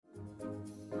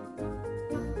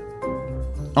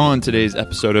On today's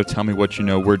episode of Tell Me What You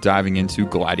Know, we're diving into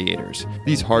gladiators.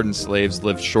 These hardened slaves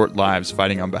lived short lives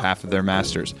fighting on behalf of their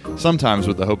masters, sometimes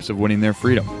with the hopes of winning their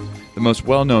freedom. The most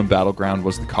well-known battleground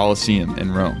was the Colosseum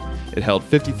in Rome. It held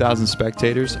 50,000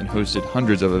 spectators and hosted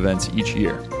hundreds of events each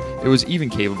year. It was even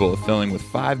capable of filling with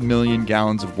 5 million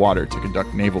gallons of water to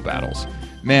conduct naval battles.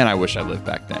 Man, I wish I lived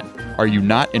back then. Are you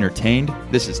not entertained?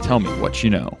 This is Tell Me What You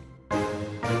Know.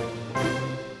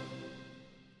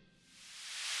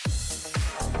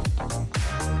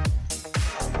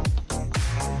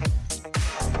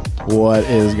 What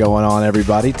is going on,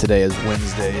 everybody? Today is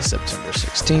Wednesday, September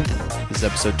 16th. This is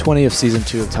episode 20 of season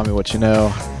 2 of Tell Me What You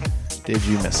Know. Did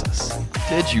you miss us?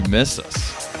 Did you miss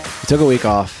us? We took a week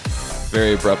off.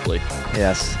 Very abruptly.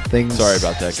 Yes. Things Sorry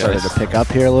about that, guys. Started to pick up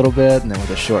here a little bit, and then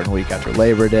with a shortened week after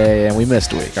Labor Day, and we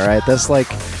missed a week, all right? That's like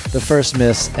the first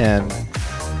miss in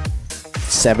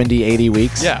 70, 80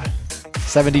 weeks. Yeah.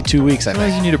 72 weeks, I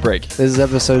Sometimes think. you need a break. This is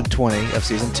episode 20 of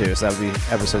season 2, so that would be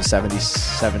episode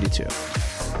 72.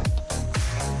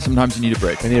 Sometimes you need a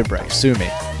break. We need a break. Sue me.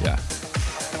 Yeah.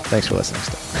 Thanks for listening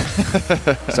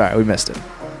still. Sorry, we missed it.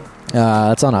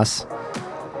 That's on us.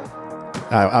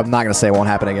 I'm not going to say it won't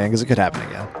happen again because it could happen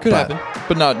again. Could happen.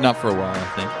 But not for a while, I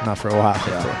think. Not for a while.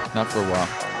 Yeah, not for a while.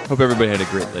 Hope everybody had a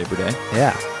great Labor Day.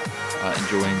 Yeah.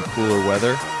 Enjoying cooler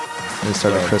weather. It's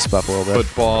starting to crisp up a little bit.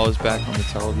 Football is back on the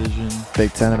television.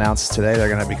 Big Ten announced today they're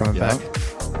going to be coming back.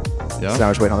 Yeah. So now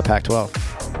we're just waiting on the Pac-12.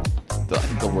 I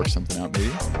think they'll work something out,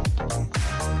 maybe.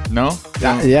 No?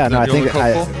 Yeah, no, I think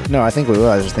hopeful? I think we will.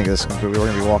 I just think we're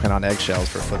going to be walking on eggshells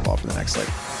for football for the next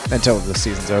until the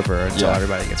season's over, until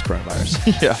everybody gets coronavirus.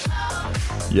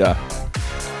 Yeah.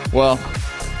 Well,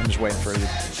 I'm just waiting for the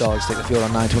Dogs to take the field on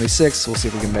 9/26. We'll see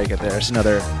if we can make it there. It's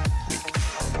another week.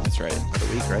 that's right.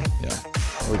 Another week, right? Yeah.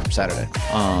 A week from Saturday.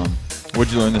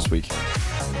 What'd you learn this week?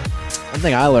 One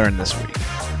thing I learned this week.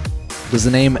 Does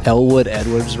the name Elwood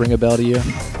Edwards ring a bell to you?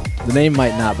 The name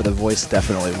might not, but the voice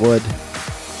definitely would.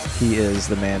 He is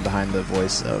the man behind the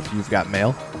voice of You've Got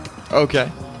Mail.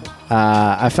 Okay.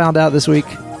 I found out this week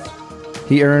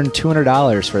he earned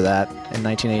 $200 for that in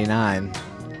 1989,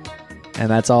 and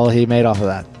that's all he made off of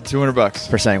that. $200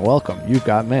 For saying, welcome, you've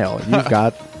got mail. You've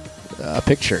got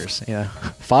pictures.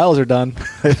 Files are done.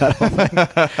 Made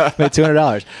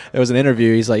 $200. There was an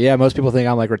interview. He's like, yeah, most people think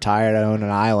I'm retired. I own an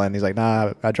island. He's like,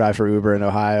 nah, I drive for Uber in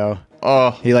Ohio.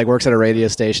 Oh. He works at a radio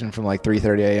station from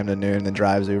 3:30 a.m. to noon, then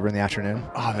drives Uber in the afternoon.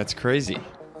 Oh, that's crazy.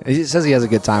 He says he has a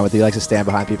good time with it. He likes to stand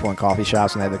behind people in coffee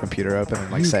shops when they have the computer open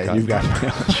and say, you've got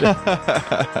mail.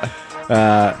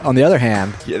 On the other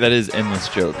hand... Yeah, that is endless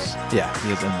jokes. Yeah. He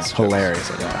has endless It's jokes.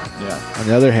 hilarious. Yeah. On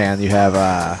the other hand, you have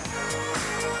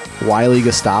Wiley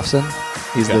Gustafson.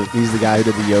 He's the guy who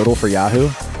did the yodel for Yahoo.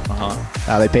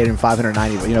 Uh-huh. They paid him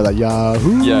 $590. You know that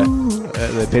Yahoo? Yeah.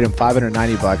 They paid him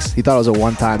 $590. He thought it was a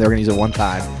one-time. They were going to use it one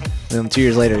time. And then 2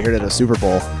 years later, he heard it at a Super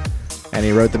Bowl. And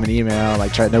he wrote them an email.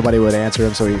 Nobody would answer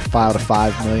him, so he filed a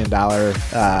 $5 million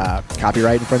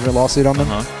copyright infringement lawsuit on them.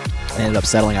 Uh-huh. And ended up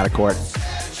settling out of court.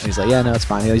 And he's like, yeah, no, it's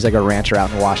fine. He's like a rancher out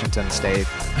in Washington State.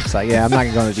 It's like, yeah, I'm not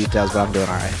going to go into details, but I'm doing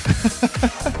all right.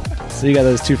 So you got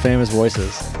those two famous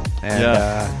voices.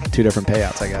 And two different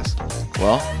payouts, I guess.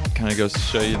 Well, kind of goes to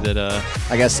show you that...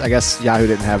 I guess Yahoo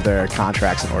didn't have their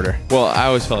contracts in order. Well, I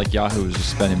always felt like Yahoo was just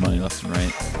spending money left and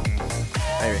right.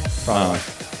 Maybe. Probably.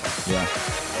 Yeah.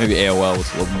 Maybe AOL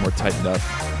was a little more tightened up.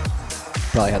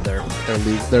 Probably had their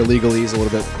legalese a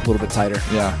little bit tighter.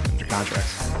 Yeah. In their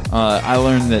contracts. I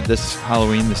learned that this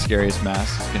Halloween, the scariest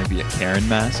mask is going to be a Karen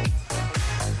mask.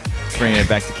 Bringing it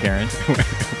back to Karen.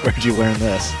 Where'd you learn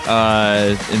this?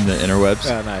 In the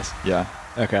interwebs. Oh, nice. Yeah.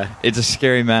 Okay. It's a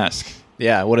scary mask.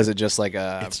 Yeah. What is it? Just like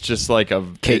a... It's just like a...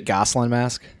 Kate Gosselin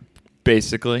mask?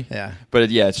 Basically. Yeah.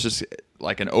 But it's just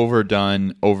like an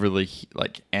overdone, overly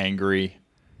angry...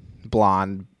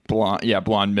 Blonde,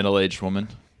 middle-aged woman.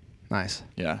 Nice.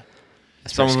 Yeah.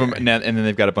 That's Some of them, scary. and then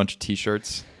they've got a bunch of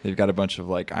T-shirts. They've got a bunch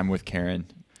of I'm with Karen,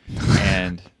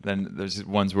 and then there's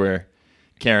ones where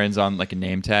Karen's on a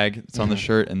name tag. It's on the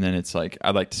shirt, and then it's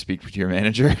I'd like to speak to your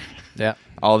manager. Yeah.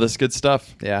 All this good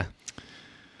stuff. Yeah.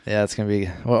 Yeah, it's gonna be.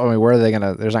 Well, where are they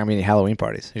gonna? There's not gonna be any Halloween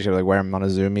parties. You're gonna wear them on a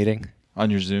Zoom meeting.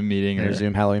 On your Zoom meeting Your or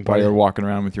Zoom Halloween while party. you're walking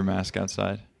around with your mask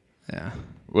outside. Yeah.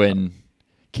 When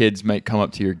kids might come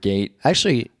up to your gate.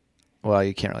 Actually, well,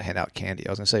 you can't really hand out candy.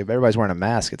 I was gonna say, if everybody's wearing a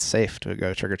mask, it's safe to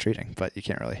go trick or treating, but you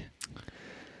can't really.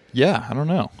 Yeah, I don't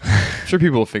know. I'm sure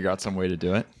people will figure out some way to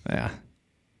do it. Yeah.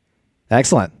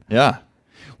 Excellent. Yeah.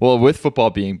 Well, with football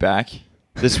being back,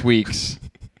 this week's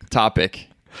topic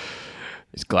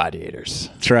is gladiators.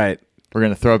 That's right. We're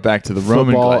going to throw it back to the Roman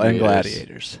Football gladiators. and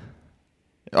gladiators.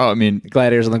 Oh, I mean,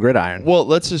 Gladiators on the gridiron. well,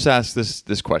 let's just ask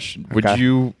this question. Would Okay.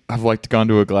 you have liked to gone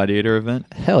to a gladiator event?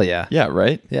 Hell yeah. Yeah,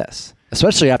 right? Yes.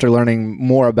 Especially after learning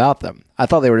more about them. I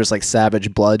thought they were just like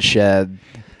savage bloodshed.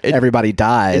 Everybody It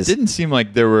dies. didn't seem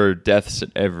like there were deaths at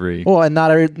every... Well, and not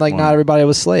Wow. everybody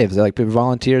was slaves. They're like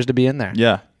volunteers to be in there.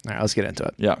 Yeah, All right, let's get into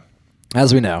it. yeah.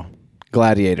 As we know,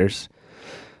 gladiators,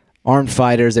 armed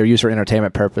fighters, they were used for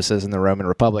entertainment purposes in the Roman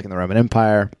Republic and the Roman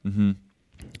Empire, Mm-hmm.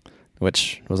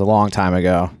 which was a long time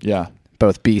ago, Yeah.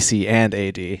 both BC and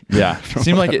AD. Yeah. From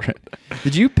Seemed what like I it...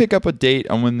 Did you pick up a date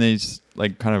on when these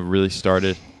like kind of really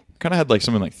started? Kind of had like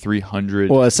something like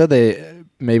 300. Well, it said they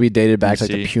maybe dated back to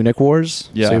like the BC. Punic Wars.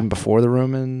 Yeah. So even before the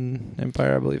Roman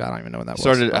Empire, I believe. I don't even know when that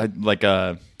started was. like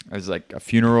as like a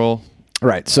funeral.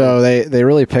 Right. So they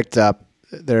really picked up.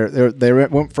 They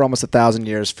went for almost 1,000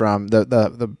 years from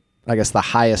the I guess the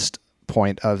highest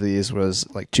point of these was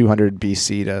like 200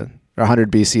 BC to or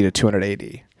 100 BC to 200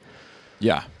 AD.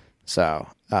 Yeah. So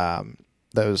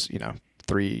those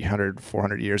 300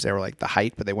 400 years they were like the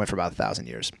height, but they went for about 1,000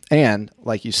 years. And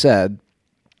like you said,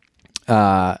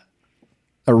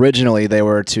 originally they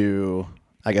were to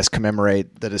I guess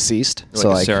commemorate the deceased. Like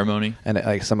a ceremony. And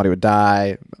like somebody would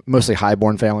die, mostly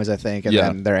highborn families, I think, and Yeah.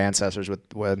 then their ancestors would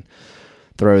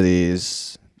throw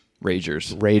these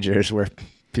Ragers. where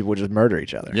people would just murder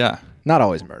each other. Yeah. Not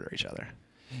always murder each other.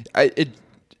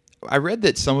 I read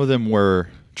that some of them were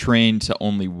trained to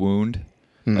only wound,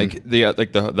 like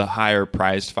the higher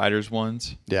prized fighters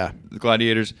ones. Yeah. The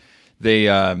gladiators, they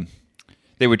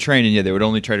would train and they would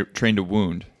only train to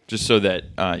wound, just so that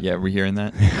we're hearing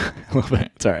that. A little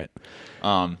bit. It's all right.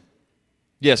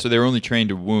 So they were only trained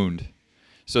to wound,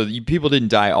 so people didn't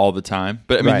die all the time.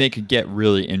 But I mean, Right. they could get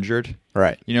really injured.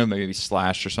 Right. Maybe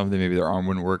slashed or something. Maybe their arm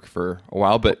wouldn't work for a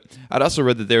while. But I'd also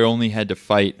read that they only had to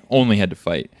fight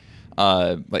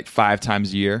like 5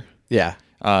 times a year. Yeah.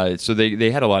 So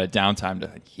they had a lot of downtime to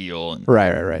like, heal and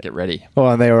Right. get ready.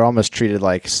 Well, and they were almost treated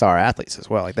like star athletes as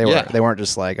well. Like Yeah. they weren't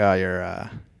just like, oh, you're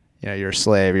a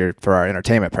slave. You're for our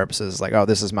entertainment purposes. Like, oh,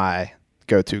 this is my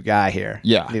go-to guy here.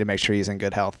 Yeah. Need to make sure he's in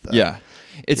good health. Yeah.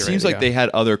 It get seems ready like to go. they had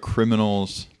other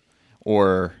criminals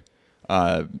or,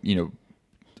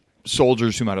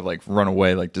 soldiers who might have like run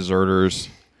away, like deserters,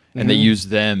 and they used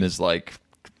them as like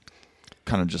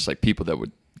kind of just like people that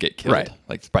would get killed, Right.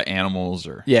 like by animals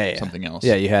or Yeah. something else.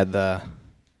 Yeah. You had the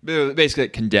Basically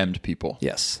like, condemned people.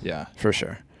 yes. Yeah. For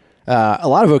sure. A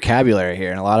lot of vocabulary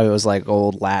here, and a lot of it was like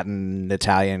old Latin,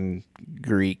 Italian,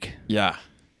 Greek. Yeah.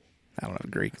 I don't know,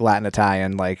 Greek, Latin,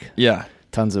 Italian, like Yeah.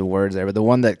 tons of words there. But the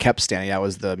one that kept standing out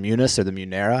was the Munis or the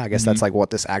Munera. I guess Mm-hmm. that's like what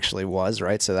this actually was,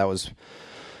 right? So that was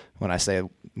when I say,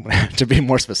 to be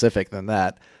more specific than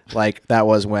that, like that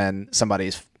was when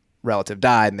somebody's relative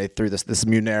died and they threw this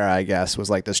Munera, I guess, was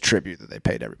like this tribute that they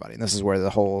paid everybody. And this is where the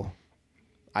whole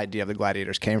idea of the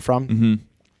gladiators came from. Mm-hmm.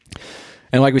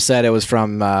 And like we said, it was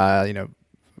from, about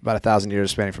 1,000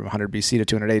 years spanning from 100 BC to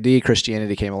 200 AD.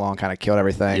 Christianity came along, kind of killed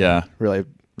everything. Yeah. Really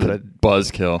put a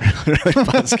Buzzkill. really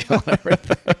buzzkill and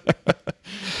everything.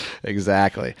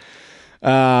 Exactly.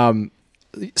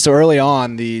 So early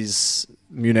on, these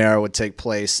Munera would take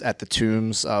place at the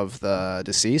tombs of the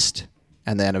deceased.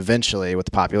 And then eventually, with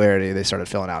the popularity, they started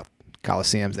filling out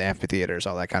coliseums, the amphitheaters,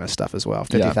 all that kind of stuff as well.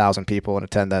 50,000 people in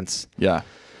attendance. Yeah.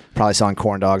 Probably selling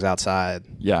corn dogs outside.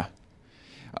 Yeah.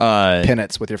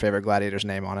 Pennants with your favorite gladiator's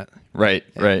name on it. Right,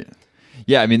 right.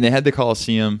 Yeah, I mean, they had the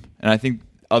Colosseum, and I think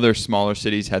other smaller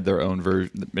cities had their own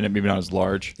version, maybe not as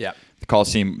large. Yeah. The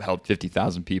Colosseum held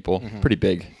 50,000 people, pretty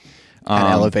big. And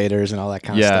elevators and all that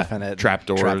kind of stuff in it.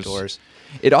 Trapdoors.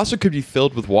 It also could be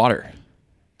filled with water.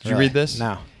 Did you Really? read this?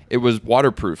 No. It was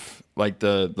waterproof, like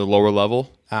the lower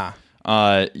level.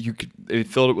 They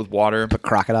filled it with water. Put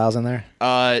crocodiles in there?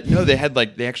 No, they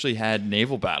actually had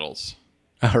naval battles.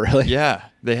 Oh, really? Yeah,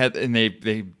 they had, and they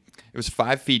it was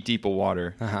 5 feet deep of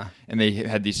water, and they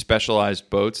had these specialized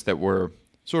boats that were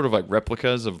sort of like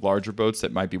replicas of larger boats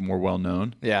that might be more well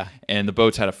known. Yeah. And the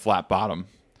boats had a flat bottom,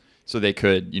 so they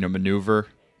could maneuver,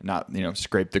 not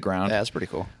scrape the ground. Yeah, that's pretty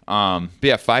cool. But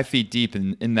yeah, 5 feet deep,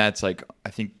 and that's like I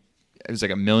think it was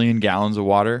like 1 million gallons of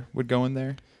water would go in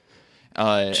there.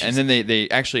 And then they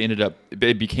actually ended up,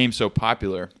 it became so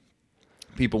popular,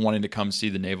 people wanting to come see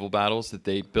the naval battles, that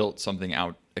they built something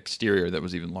out exterior that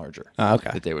was even larger. Oh, okay.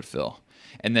 That they would fill.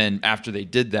 And then after they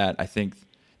did that, I think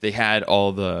they had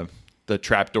all the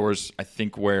trapdoors, I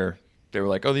think, where they were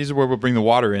like, oh, these are where we'll bring the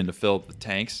water in to fill the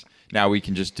tanks. Now we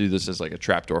can just do this as like a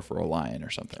trapdoor for a lion or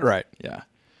something. Right. Yeah.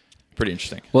 Pretty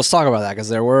interesting. Well, let's talk about that, because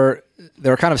there were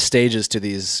kind of stages to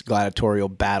these gladiatorial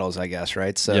battles, I guess,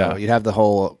 right? So Yeah. you'd have the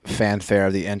whole fanfare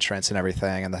of the entrance and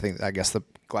everything, and I guess the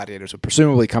gladiators would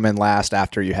presumably come in last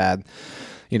after you had,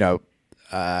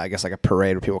 I guess like a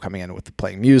parade where people coming in with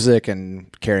playing music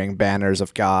and carrying banners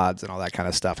of gods and all that kind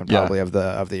of stuff, and probably of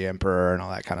the emperor and all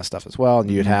that kind of stuff as well.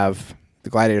 And you'd have the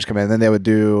gladiators come in, and then they would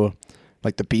do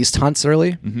like the beast hunts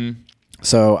early. Mm-hmm.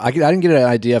 So I didn't get an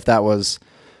idea if that was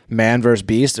man versus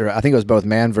beast, or I think it was both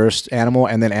man versus animal,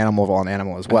 and then animal on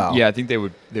animal as well. Yeah, I think they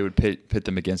would pit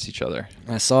them against each other.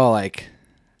 I saw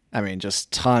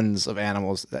just tons of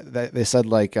animals. They said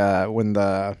when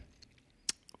the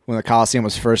Colosseum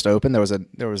was first opened, there was a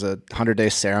 100-day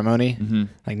ceremony. Mm-hmm.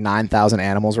 Like 9,000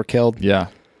 animals were killed. Yeah,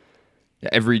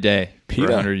 every day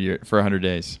PETA. for 100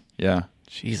 days. Yeah,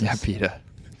 Jesus. yeah, PETA.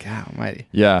 God Almighty.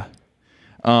 Yeah,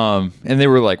 and they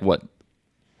were like what?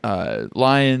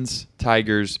 Lions,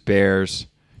 tigers, bears,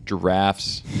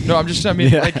 giraffes. No,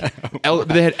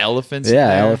 they had elephants. Yeah, in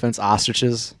there. elephants,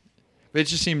 ostriches, But it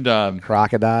just seemed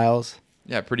crocodiles.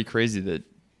 yeah, pretty crazy that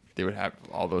they would have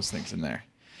all those things in there.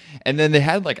 And then they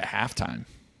had like a halftime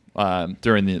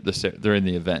during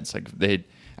the events. Like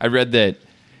I read that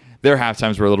their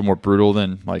halftimes were a little more brutal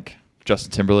than like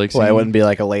Justin Timberlake's. Well, it wouldn't be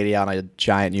like a lady on a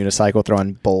giant unicycle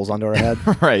throwing bowls onto her head.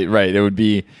 Right. It would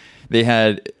be. They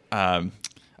had a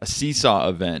seesaw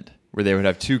event where they would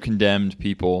have two condemned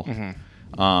people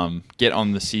get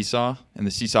on the seesaw, and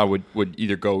the seesaw would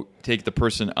either go take the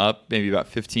person up maybe about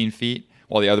 15 feet,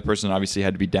 while the other person obviously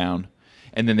had to be down,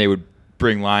 and then they would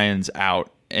bring lions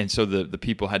out, and so the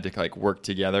people had to like work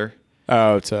together.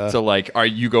 Oh, so like, all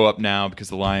right, you go up now because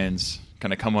the lions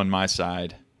kind of come on my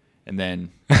side, and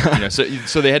then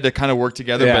so they had to kind of work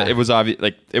together. Yeah. But it was obvious,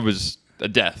 like it was a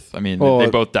death. I mean, Well, they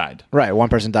both died. Right. One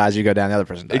person dies, you go down, the other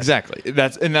person dies. Exactly.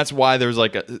 That's why there's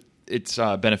like it's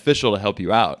beneficial to help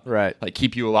you out. Right. Like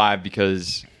keep you alive,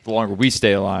 because the longer we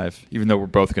stay alive, even though we're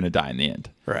both going to die in the end.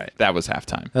 Right. That was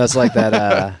halftime. That's like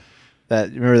that.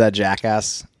 Remember that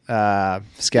Jackass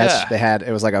sketch? Yeah. They had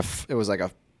it was like a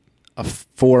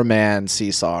 4-man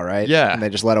seesaw, right? Yeah. And they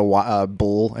just let a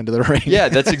bull into the ring. Yeah,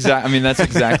 that's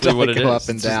exactly what it is. Go up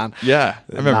and It's down. Just, yeah,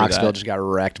 I remember Knoxville that. just got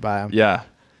wrecked by him. Yeah.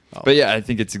 Oh. But yeah, I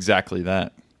think it's exactly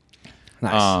that.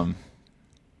 Nice.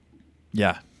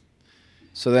 Yeah.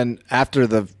 So then after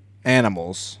the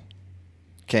animals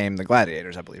came the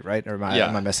gladiators, I believe, right? Or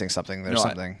am I missing something? There's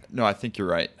something. I think you're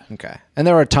right. Okay. And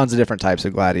there were tons of different types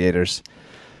of gladiators,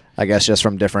 I guess, just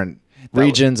from different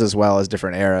regions as well as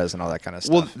different eras and all that kind of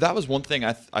stuff. Well, that was one thing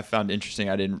I found interesting.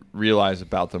 I didn't realize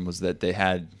about them was that they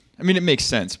had. I mean, it makes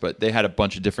sense, but they had a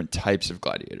bunch of different types of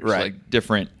gladiators, Right. Like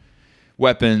different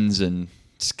weapons and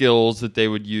skills that they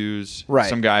would use. Right.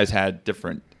 Some guys had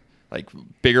different, like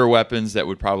bigger weapons that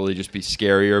would probably just be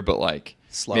scarier, but like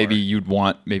Slower. maybe you'd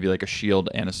want maybe like a shield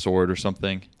and a sword or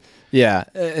something. Yeah,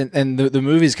 and the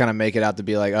movies kind of make it out to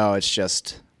be like, oh, it's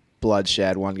just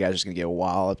bloodshed. One guy's just gonna get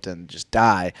walloped and just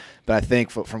die. But I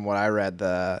think from what I read,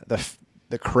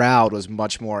 the crowd was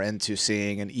much more into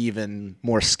seeing an even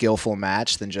more skillful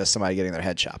match than just somebody getting their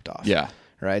head chopped off. Yeah.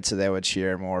 Right. So they would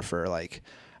cheer more for like,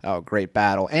 oh, great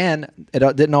battle, and it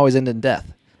didn't always end in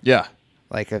death. Yeah.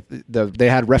 Like they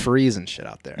had referees and shit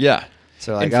out there. Yeah.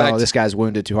 So like, In fact, this guy's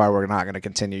wounded too hard. We're not going to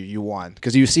continue. You won,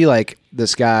 because you see like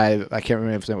this guy. I can't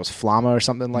remember if his name was Flama or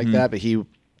something like that, but he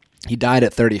died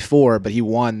at 34, but he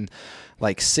won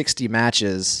like 60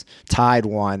 matches, tied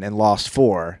 1, and lost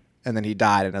 4, and then he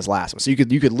died in his last one. So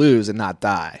you could lose and not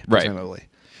die, presumably.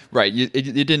 Right. You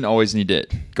didn't always need to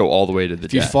go all the way to the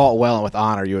If you death. fought well and with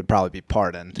honor, you would probably be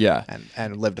pardoned. Yeah.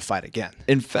 And live to fight again.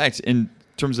 In fact, in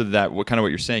terms of that, what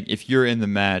you're saying, if you're in the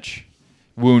match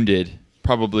wounded,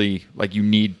 probably like you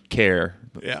need care.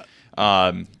 Yeah.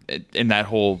 In that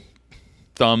whole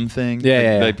thumb thing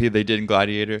Yeah. they did in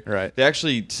Gladiator. Right. They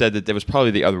actually said that it was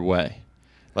probably the other way.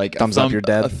 Like Thumbs up, you're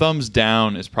dead. A thumbs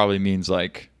down is probably means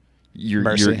like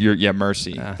Mercy.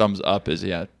 mercy. Yeah. Thumbs up is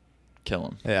kill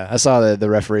him. Yeah, I saw the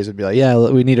referees would be like, "Yeah,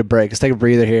 we need a break. Let's take a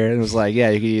breather here." And it was like,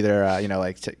 "Yeah, you could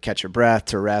either catch your breath,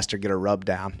 to rest, or get a rub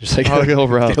down, just like a little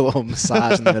rub, get a little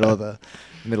massage in the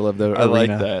middle of the I arena."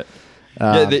 like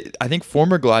that. I think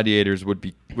former gladiators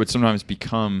would sometimes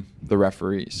become the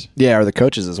referees. Yeah, or the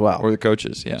coaches as well, or the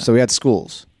coaches. Yeah. So we had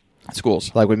schools.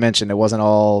 Like we mentioned, it wasn't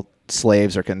all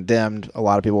slaves or condemned. A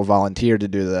lot of people volunteered to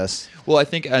do this. Well, I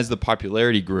think as the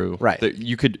popularity grew, right,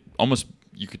 you could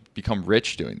become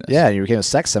rich doing this. Yeah, and you became a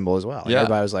sex symbol as well. Like, yeah.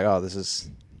 Everybody was like, "Oh, this is."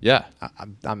 Yeah.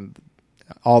 I'm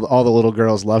all the little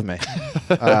girls love me.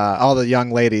 All the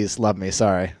young ladies love me.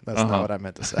 Sorry, that's not what I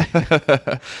meant to say.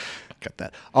 Cut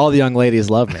that. All the young ladies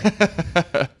love me.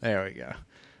 There we go.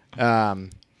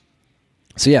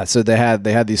 So they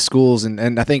had these schools,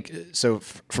 and I think so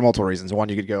for multiple reasons. One,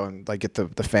 you could go and like get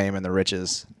the fame and the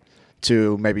riches.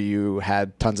 2, maybe you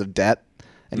had tons of debt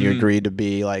and you agreed to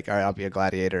be like, all right, I'll be a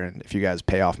gladiator, and if you guys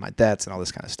pay off my debts and all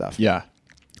this kind of stuff. Yeah.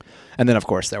 And then, of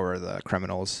course, there were the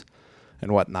criminals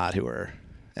and whatnot who were,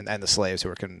 and the slaves who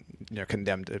were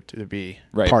condemned to be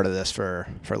part of this for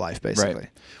life, basically. Right.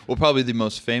 Well, probably the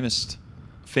most famous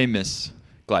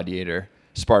gladiator,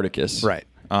 Spartacus,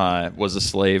 was a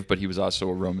slave, but he was also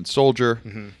a Roman soldier,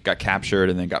 got captured,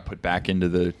 and then got put back into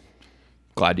the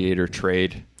gladiator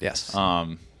trade. Yes.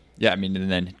 Yeah, I mean,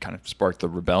 and then kind of sparked the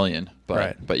rebellion.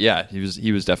 But yeah,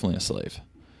 he was definitely a slave.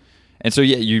 And so,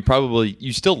 yeah,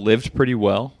 you still lived pretty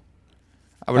well.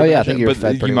 I think you were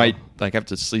fed pretty you might like have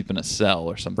to sleep in a cell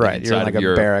or something. Right, you're like a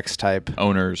barracks type.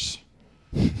 Owners.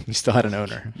 You still had an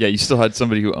owner. Yeah, you still had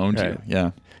somebody who owned you.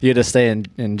 Yeah. You had to stay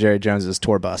in Jerry Jones's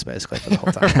tour bus basically for the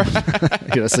whole time.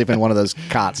 You had to sleep in one of those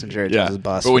cots in Jerry Jones's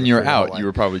bus. But when you were out, you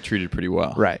were probably treated pretty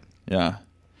well. Right. Yeah.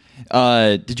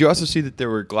 Did you also see that there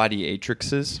were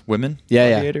gladiatrixes, women?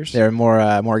 Gladiators? They're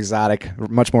more exotic,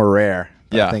 much more rare.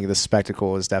 But Yeah. I think the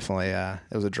spectacle was definitely it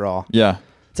was a draw. Yeah.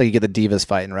 It's like you get the divas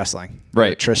fight in wrestling.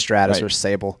 Right. Trish Stratus Right. or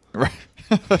Sable. Right.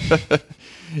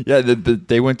 Yeah,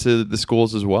 they went to the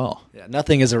schools as well. Yeah,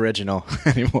 nothing is original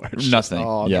anymore. It's just Nothing.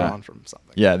 all drawn from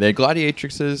something. Yeah, they had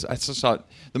gladiatrixes. I saw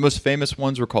the most famous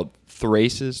ones were called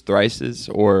thrices,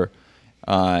 or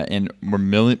and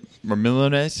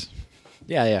Mirmilones.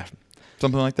 Yeah.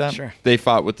 Something like that. Sure. They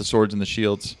fought with the swords and the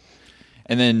shields.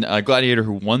 And then a gladiator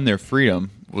who won their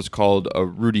freedom was called a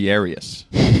Rudiarius.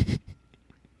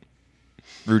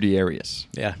 Rudiarius.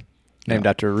 Yeah. Named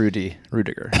after Rudy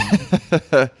Rudiger.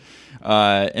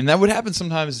 And that would happen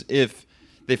sometimes if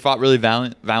they fought really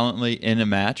valiantly in a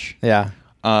match. Yeah.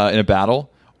 In a battle,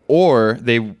 or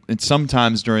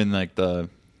sometimes during like the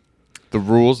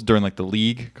rules during like the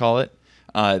league, call it,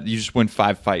 you just win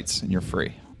 5 fights and you're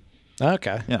free.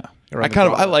 Okay. Yeah.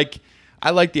 I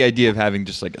like the idea of having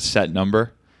just like a set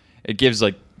number. It gives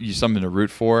like you something to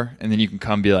root for, and then you can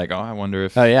come be like, oh, I wonder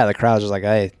if. Oh yeah, the crowd's just like,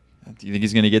 hey. Do you think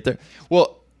he's going to get there?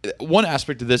 Well, one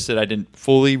aspect of this that I didn't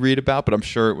fully read about, but I'm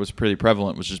sure it was pretty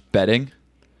prevalent, was just betting.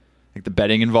 Like the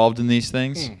betting involved in these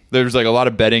things. There's like a lot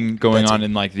of betting going on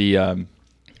in like the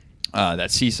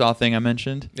that seesaw thing I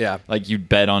mentioned. Yeah. Like you'd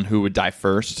bet on who would die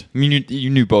first. I mean, you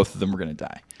knew both of them were going to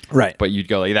die. Right. But you'd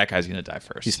go like, that guy's going to die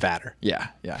first. He's fatter. Yeah.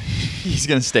 He's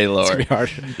going to stay lower. It's going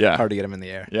to be hard to get him in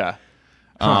the air. Yeah.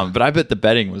 But I bet the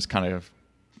betting was kind of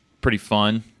pretty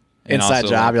fun. Inside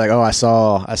job, you're like, oh, I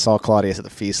saw Claudius at the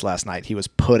feast last night. He was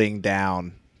putting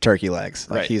down turkey legs.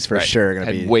 Like he's for sure going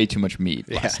to be. Had way too much meat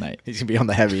last night. He's going to be on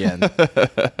the heavy end.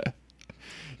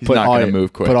 He's not going to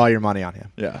move quick. Put all your money on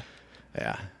him. Yeah.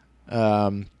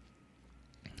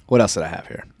 What else did I have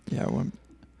here? Yeah.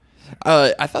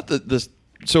 I thought that this.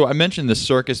 So I mentioned the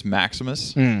Circus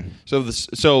Maximus.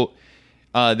 So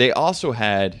they also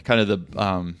had kind of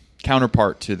the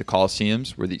counterpart to the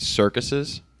Colosseums were these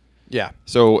circuses. Yeah.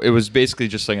 So it was basically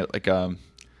just like a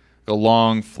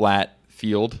long flat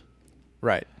field.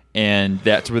 Right. And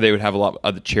that's where they would have a lot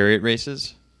of the chariot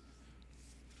races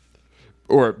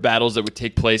or battles that would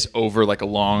take place over like a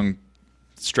long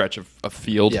stretch of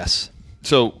field. Yes.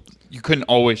 So you couldn't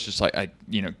always just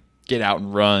get out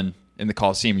and run in the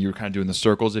Coliseum. You were kind of doing the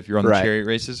circles if you're on the chariot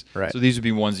races. Right. So these would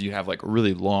be ones that you have like a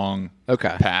really long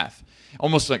path,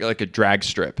 almost like a drag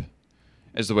strip,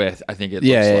 is the way I think it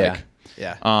looks like.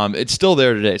 Yeah. It's still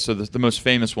there today. So the most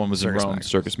famous one was Circus in Rome,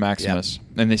 Maximus. Circus Maximus,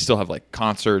 and they still have like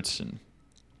concerts and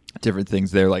different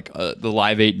things there. Like the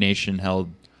Live 8 Nation held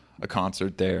a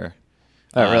concert there.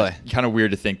 Oh, really? Kind of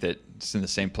weird to think that it's in the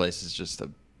same place as just a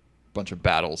bunch of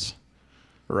battles.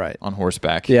 Right. On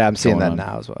horseback. Yeah, I'm seeing that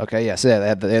now as well. Okay, yeah. So they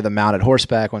had the mounted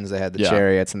horseback ones. They had the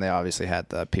chariots, and they obviously had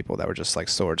the people that were just like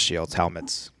swords, shields,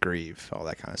 helmets, greave, all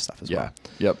that kind of stuff as well.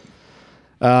 Yep.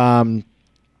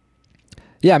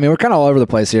 Yeah, I mean, we're kind of all over the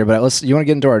place here, but you want to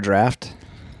get into our draft?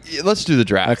 Yeah, let's do the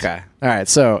draft. Okay. All right.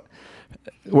 So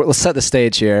let's set the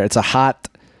stage here. It's a hot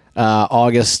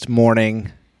August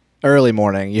morning, early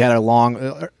morning. You had a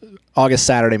long August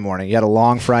Saturday morning. You had a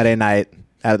long Friday night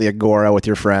out at the Agora with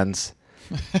your friends.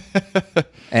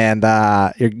 And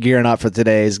you're gearing up for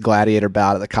today's gladiator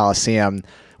bout at the Coliseum.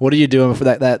 What are you doing for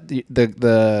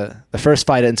the first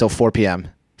fight until 4 p.m.,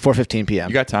 4:15 p.m.?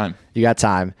 You got time.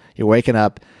 You're waking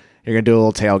up. You're going to do a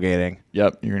little tailgating.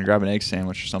 Yep. You're going to grab an egg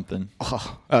sandwich or something.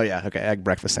 Oh yeah. Okay. Egg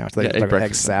breakfast sandwich.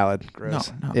 Egg salad.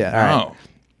 Gross. No. Yeah. All right.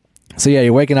 So yeah,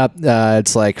 you're waking up.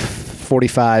 It's like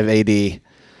 45 AD.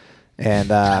 And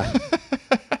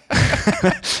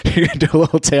you're going to do a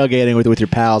little tailgating with your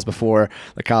pals before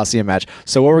the Coliseum match.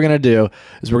 So what we're going to do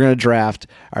is we're going to draft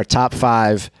our top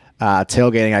 5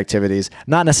 tailgating activities,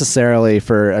 not necessarily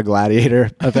for a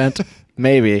gladiator event,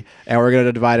 maybe, and we're going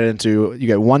to divide it into, you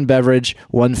get one beverage,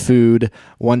 one food,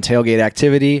 one tailgate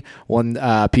activity, one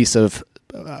piece of,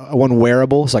 one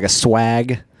wearable, so like a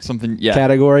swag something. Yeah.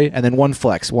 category, and then one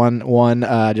flex, one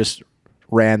just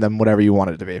random, whatever you want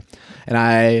it to be. And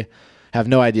I have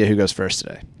no idea who goes first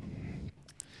today.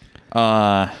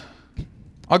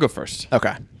 I'll go first.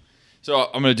 Okay. So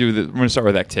I'm gonna start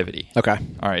with activity. Okay.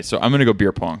 All right. So I'm gonna go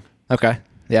beer pong, Okay.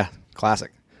 Yeah.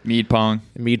 Classic. mead pong,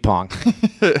 Mead pong,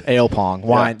 ale pong,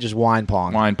 wine, just wine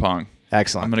pong. wine pong.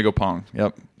 Excellent. I'm gonna go pong.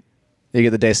 Yep. You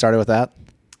get the day started with that?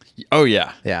 Oh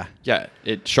yeah. Yeah. Yeah.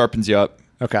 It sharpens you up.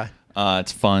 Okay.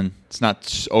 It's fun. It's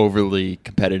not overly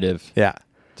competitive. Yeah.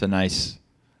 It's a nice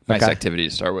Okay. activity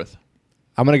to start with.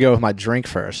 I'm going to go with my drink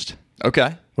first,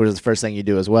 Okay. which is the first thing you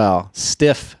do as well.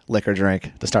 Stiff liquor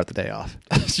drink to start the day off.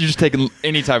 So you're just taking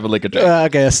any type of liquor drink.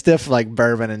 Okay, a stiff like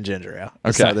bourbon and ginger ale to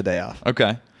Okay. start the day off.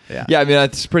 Okay. Yeah. Yeah, I mean,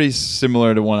 that's pretty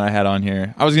similar to one I had on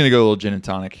here. I was going to go a little gin and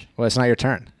tonic. Well, it's not your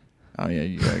turn. Oh, yeah,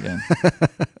 you go again.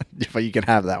 But you can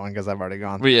have that one because I've already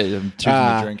gone. But yeah, I'm choosing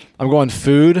the drink. I'm going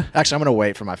food. Actually, I'm going to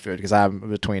wait for my food because I'm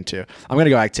between two. I'm going to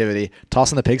go activity.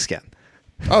 Tossing the pigskin.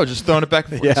 Oh, just throwing it back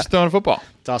and forth. Yeah. Just throwing a football.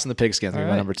 Tossing the pigskin is All my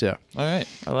right. number 2. All right.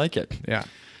 I like it. Yeah.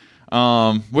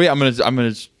 Wait, I'm gonna talk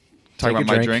Take about a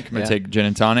my drink. drink. I'm going Yeah. to take gin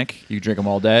and tonic. You can drink them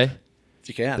all day. If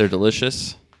you can. They're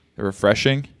delicious. They're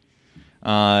refreshing.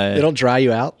 They don't dry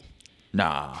you out.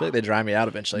 Nah. I feel like they dry me out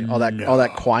eventually. All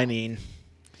that quinine.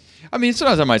 I mean,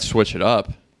 sometimes I might switch it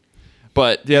up.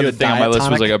 But the You other a thing on my diet list was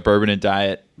tonic? like a bourbon and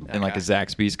diet and like a Okay.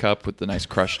 Zaxby's cup with the nice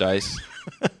crushed ice.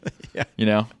 Yeah. You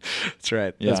know? That's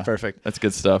right. Yeah. That's perfect. That's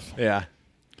good stuff. Yeah.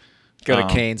 Go to Um,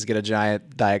 Cane's, get a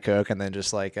giant Diet Coke, and then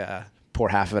just like pour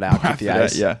half of it out. Keep the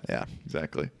ice. Yeah. Yeah.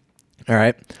 Exactly. All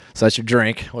right. So that's your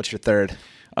drink. What's your third?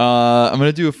 I'm going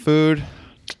to do a food.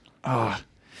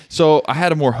 So I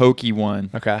had a more hokey one.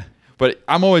 Okay. But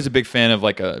I'm always a big fan of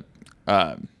like a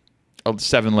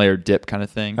 7-layer dip kind of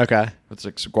thing. Okay. It's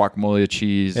like some guacamole,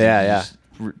 cheese. Yeah, and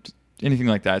yeah. just anything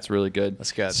like that. It's really good.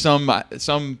 That's good.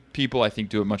 Some people I think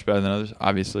do it much better than others,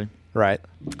 obviously. Right.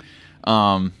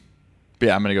 But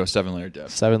yeah, I'm gonna go 7-layer dip.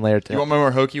 7-layer dip. You want my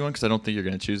more hokey one? Because I don't think you're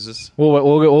gonna choose this.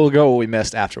 We'll go what we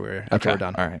missed after we're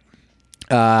done. All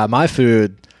right. My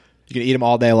food, you can eat them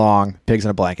all day long. Pigs in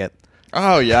a blanket.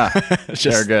 Oh yeah, It's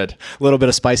they're just good. A little bit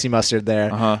of spicy mustard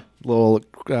there. Uh-huh. Little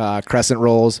crescent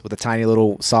rolls with a tiny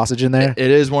little sausage in there.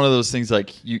 It is one of those things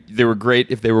like they were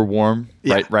great if they were warm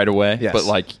Yeah. right away. Yes. But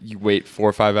like you wait 4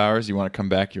 or 5 hours, you want to come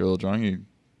back, you're a little drunk. You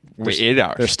wait 8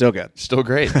 hours. They're still good. Still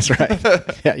great. That's right.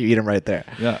 Yeah, you eat them right there.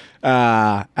 Yeah.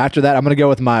 After that, I'm going to go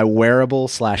with my wearable /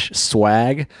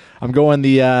 swag. I'm going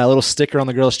the little sticker on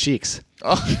the girl's cheeks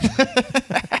Oh.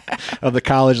 of the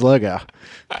college logo.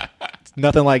 It's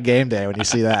nothing like game day when you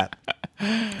see that.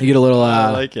 You get a little, I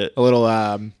like it. a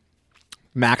little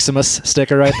Maximus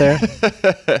sticker right there.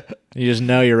 You just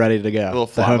know you're ready to go. Little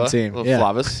the home Flava, team. little yeah.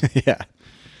 Flavus.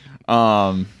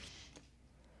 Yeah.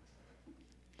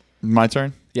 My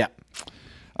turn. Yeah.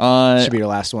 Should be your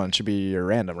last one. Should be your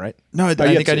random, right? No, I you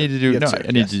think have I need two. to do. You have No, two,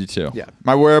 I need yes. to do 2. Yeah.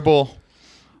 My wearable.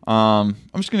 I'm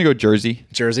just gonna go jersey.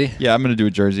 Jersey? Yeah, I'm gonna do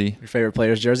a jersey. Your favorite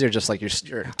player's jersey or just like your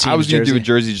team's I was gonna jersey? do a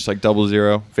jersey, just like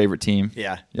 00, favorite team.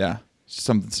 Yeah. Yeah,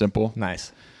 something simple.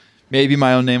 Nice. Maybe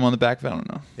my own name on the back. But I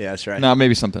don't know. Yeah, that's right. No,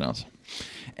 maybe something else.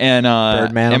 And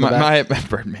Birdman and on the my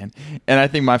Birdman. And I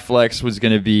think my flex was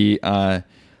gonna be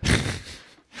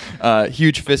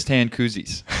huge fist hand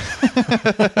koozies.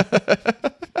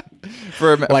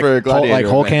 for a gladiator like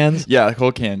whole event. cans? Yeah, like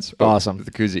whole cans. but Awesome. with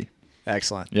the koozie.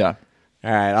 Excellent. Yeah.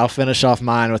 All right, I'll finish off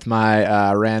mine with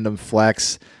my random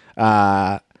flex.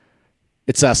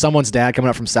 It's someone's dad coming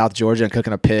up from South Georgia and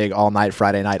cooking a pig all night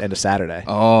Friday night into Saturday.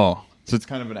 Oh, so it's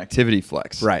kind of an activity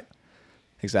flex. Right.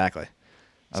 Exactly.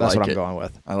 So I that's like what I'm it. going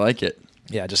with. I like it.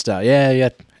 Yeah, just yeah. You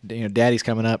know, Daddy's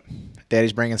coming up.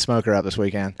 Daddy's bringing Smoker up this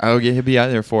weekend. Oh, yeah, he'll be out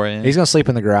there at 4 a.m. He's gonna sleep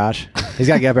in the garage. He's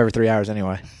got to get up every 3 hours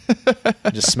anyway.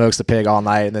 Just smokes the pig all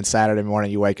night, and then Saturday morning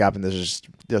you wake up and there's just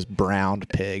this browned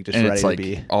pig just and ready it's to like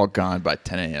be. all gone by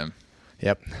 10 a.m.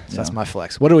 Yep. So that's Yeah. my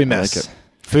flex. What do we I like miss? it.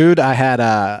 Food. I had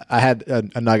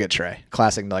a nugget tray,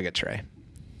 classic nugget tray.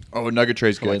 Oh, nugget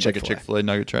tray's For like good, like a Chick-fil-A. Chick-fil-A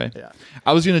nugget tray. Yeah.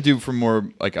 I was gonna do for more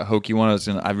like a hokey one.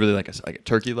 I really like a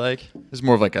turkey leg. This is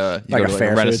more of like a Like go a to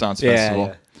fair a Renaissance food?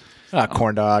 festival. Yeah.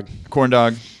 Corn dog. Corn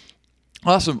dog.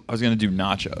 Also, I was gonna do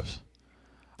nachos.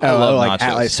 I love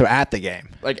nachos. so at the game.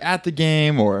 Like at the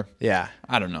game, or Yeah.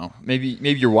 I don't know. Maybe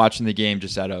you're watching the game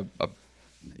just at a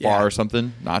Yeah. bar or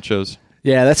something. Nachos.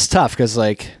 Yeah, that's tough because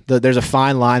like there's a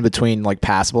fine line between like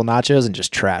passable nachos and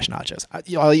just trash nachos.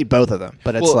 I'll eat both of them,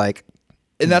 but it's Well, like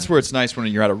And that's where it's nice when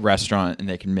you're at a restaurant and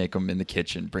they can make them in the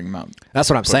kitchen, bring them out. that's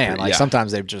what I'm saying. Like yeah.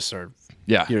 sometimes they just are.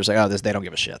 Yeah. You're just like, oh, they don't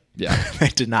give a shit. Yeah. They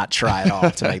did not try at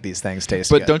all to make these things taste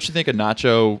But good. don't you think a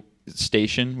nacho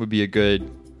station would be a good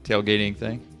tailgating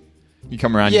thing? You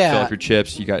come around, Yeah. you fill up your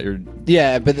chips. You got your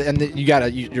Yeah, but you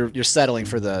gotta you're settling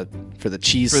for the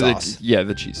cheese sauce.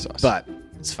 the cheese sauce. But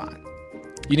it's fine.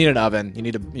 You need an oven. You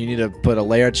need to put a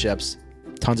layer of chips,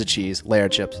 tons of cheese, layer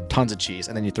of chips, tons of cheese,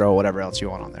 and then you throw whatever else you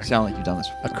want on there. Sound like you've done this.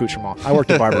 Accoutrement. I worked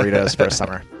at Barbaritos for a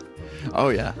summer. Oh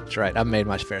yeah, That's right. I've made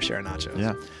my fair share of nachos.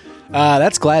 yeah.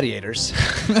 That's Gladiators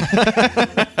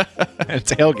and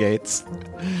tailgates.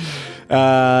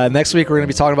 Next week we're going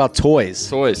to be talking about toys.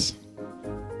 Toys.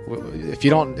 If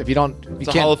you don't, It's you a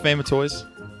can't. Hall of Fame of toys.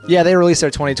 Yeah, they released their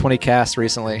 2020 cast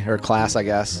recently, or class, I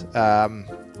guess.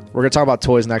 We're going to talk about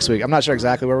toys next week. I'm not sure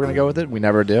exactly where we're going to go with it. We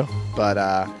never do.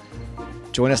 But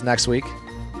join us next week.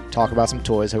 Talk about some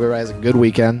toys. Hope everybody has a good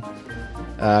weekend.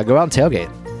 Go out and tailgate.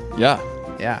 Yeah.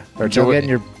 Yeah. Or Enjoy- tailgate in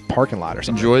your parking lot or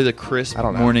something. Enjoy the crisp I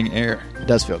don't know. morning air. It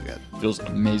does feel good. Feels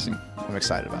amazing. I'm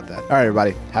excited about that. All right,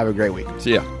 everybody. Have a great week.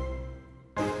 See ya.